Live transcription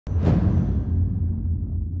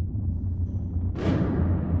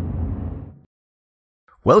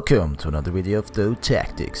Welcome to another video of Dota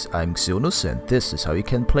Tactics. I'm Xionus and this is how you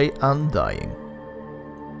can play Undying.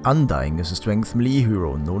 Undying is a strength melee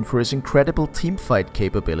hero known for his incredible teamfight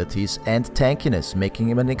capabilities and tankiness, making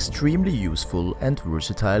him an extremely useful and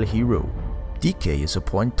versatile hero. Decay is a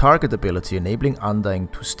point target ability enabling Undying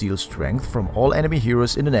to steal strength from all enemy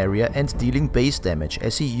heroes in an area and dealing base damage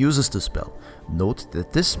as he uses the spell. Note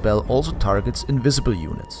that this spell also targets invisible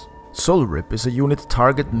units. Soul Rip is a unit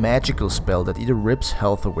target magical spell that either rips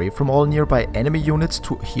health away from all nearby enemy units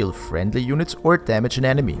to heal friendly units or damage an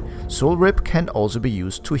enemy. Soul Rip can also be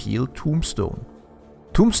used to heal Tombstone.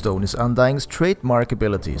 Tombstone is Undying's trademark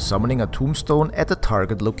ability, summoning a tombstone at a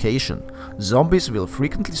target location. Zombies will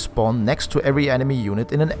frequently spawn next to every enemy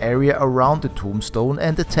unit in an area around the tombstone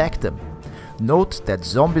and attack them. Note that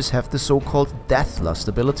zombies have the so-called Deathlust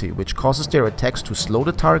ability, which causes their attacks to slow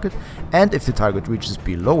the target, and if the target reaches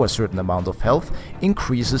below a certain amount of health,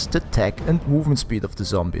 increases the attack and movement speed of the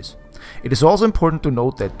zombies. It is also important to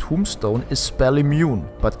note that Tombstone is spell immune,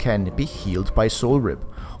 but can be healed by Soul Rip.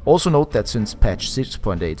 Also note that since patch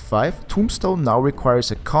 6.85, Tombstone now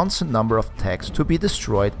requires a constant number of attacks to be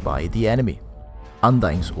destroyed by the enemy.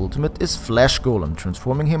 Undying's ultimate is Flash Golem,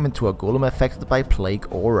 transforming him into a golem affected by Plague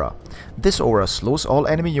Aura. This aura slows all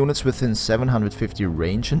enemy units within 750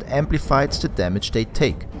 range and amplifies the damage they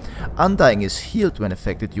take. Undying is healed when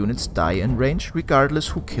affected units die in range, regardless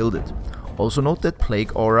who killed it. Also note that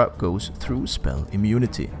Plague Aura goes through spell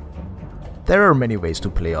immunity. There are many ways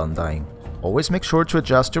to play Undying. Always make sure to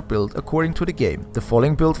adjust your build according to the game. The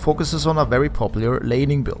following build focuses on a very popular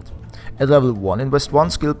laning build. At level 1, invest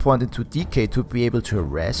 1 skill point into Decay to be able to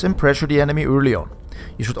harass and pressure the enemy early on.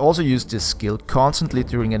 You should also use this skill constantly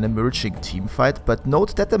during an emerging teamfight, but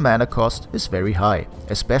note that the mana cost is very high,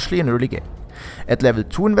 especially in early game. At level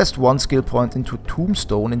 2, invest 1 skill point into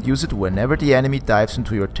Tombstone and use it whenever the enemy dives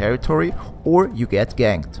into your territory or you get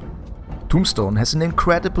ganked. Tombstone has an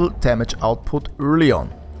incredible damage output early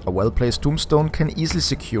on. A well-placed Tombstone can easily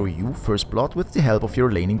secure you first blood with the help of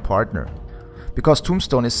your laning partner. Because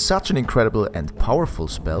Tombstone is such an incredible and powerful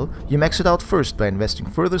spell, you max it out first by investing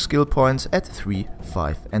further skill points at 3,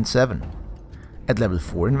 5 and 7. At level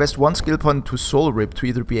 4, invest 1 skill point into Soul Rip to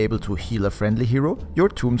either be able to heal a friendly hero, your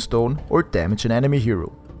Tombstone, or damage an enemy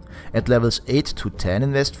hero. At levels 8 to 10,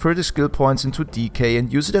 invest further skill points into Decay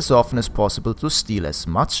and use it as often as possible to steal as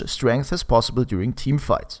much strength as possible during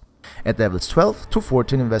teamfights. At levels 12 to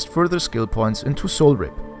 14, invest further skill points into Soul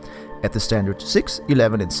Rip. At the standard 6,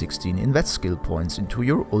 11 and 16, invest skill points into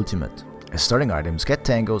your ultimate. As starting items, get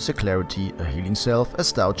Tangos, a Clarity, a Healing Self, a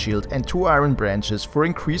Stout Shield and 2 Iron Branches for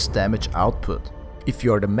increased damage output. If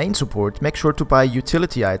you are the main support, make sure to buy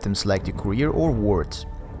utility items like the Courier or Wards.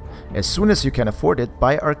 As soon as you can afford it,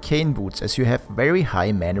 buy Arcane Boots as you have very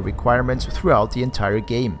high mana requirements throughout the entire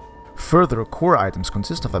game. Further, core items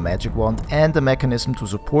consist of a magic wand and a mechanism to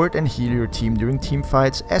support and heal your team during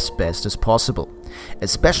teamfights as best as possible.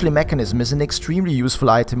 Especially Mechanism is an extremely useful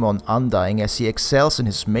item on Undying as he excels in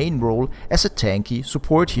his main role as a tanky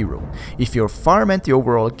support hero. If your farm and the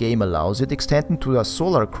overall game allows it, extending to a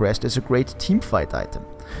Solar Crest is a great teamfight item.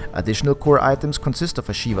 Additional core items consist of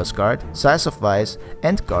a Shiva's Guard, Size of Vice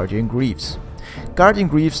and Guardian Greaves. Guardian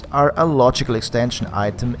Greaves are a logical extension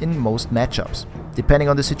item in most matchups. Depending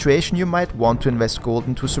on the situation, you might want to invest gold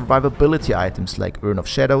into survivability items like Urn of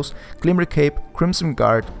Shadows, Glimmer Cape, Crimson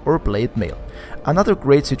Guard or Blade Mail. Another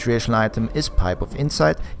great situational item is Pipe of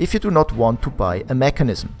Insight if you do not want to buy a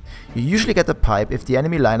mechanism. You usually get a pipe if the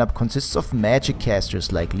enemy lineup consists of magic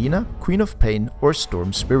casters like Lina, Queen of Pain or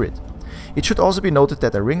Storm Spirit. It should also be noted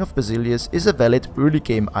that a Ring of Basilius is a valid early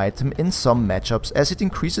game item in some matchups as it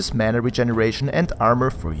increases mana regeneration and armor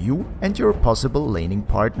for you and your possible laning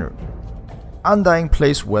partner. Undying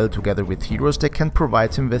plays well together with heroes that can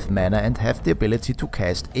provide him with mana and have the ability to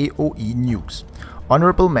cast AoE nukes.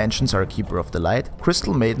 Honorable mentions are Keeper of the Light,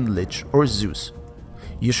 Crystal Maiden Lich or Zeus.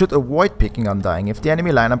 You should avoid picking Undying if the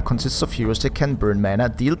enemy lineup consists of heroes that can burn mana,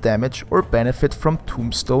 deal damage or benefit from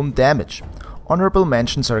Tombstone damage. Honorable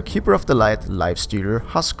mentions are Keeper of the Light, Lifestealer,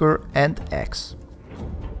 Husker and Axe.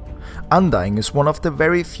 Undying is one of the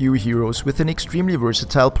very few heroes with an extremely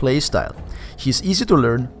versatile playstyle. He is easy to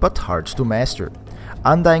learn but hard to master.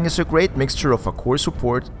 Undying is a great mixture of a core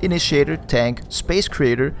support, initiator, tank, space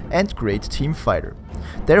creator and great team fighter.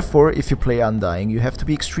 Therefore, if you play Undying, you have to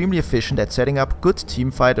be extremely efficient at setting up good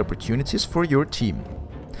teamfight opportunities for your team.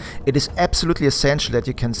 It is absolutely essential that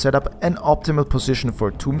you can set up an optimal position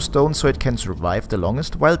for Tombstone so it can survive the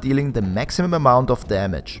longest while dealing the maximum amount of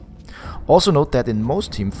damage. Also note that in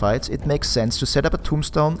most teamfights it makes sense to set up a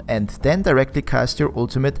Tombstone and then directly cast your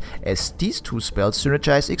ultimate as these two spells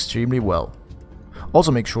synergize extremely well.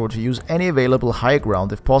 Also make sure to use any available high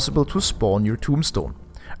ground if possible to spawn your tombstone.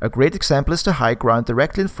 A great example is the high ground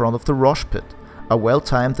directly in front of the Rosh pit. A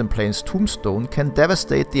well-timed and placed tombstone can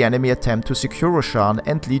devastate the enemy attempt to secure Roshan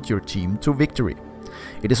and lead your team to victory.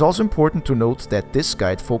 It is also important to note that this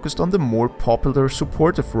guide focused on the more popular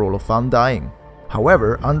supportive role of Undying.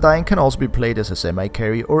 However, Undying can also be played as a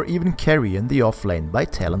semi-carry or even carry in the offlane by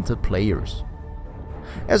talented players.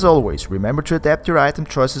 As always, remember to adapt your item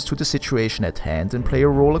choices to the situation at hand and play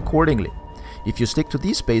your role accordingly. If you stick to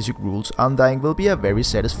these basic rules, Undying will be a very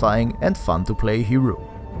satisfying and fun to play hero.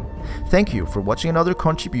 Thank you for watching another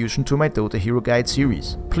contribution to my Dota Hero Guide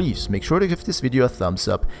series. Please make sure to give this video a thumbs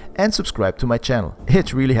up and subscribe to my channel.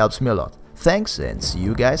 It really helps me a lot. Thanks and see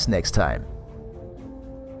you guys next time.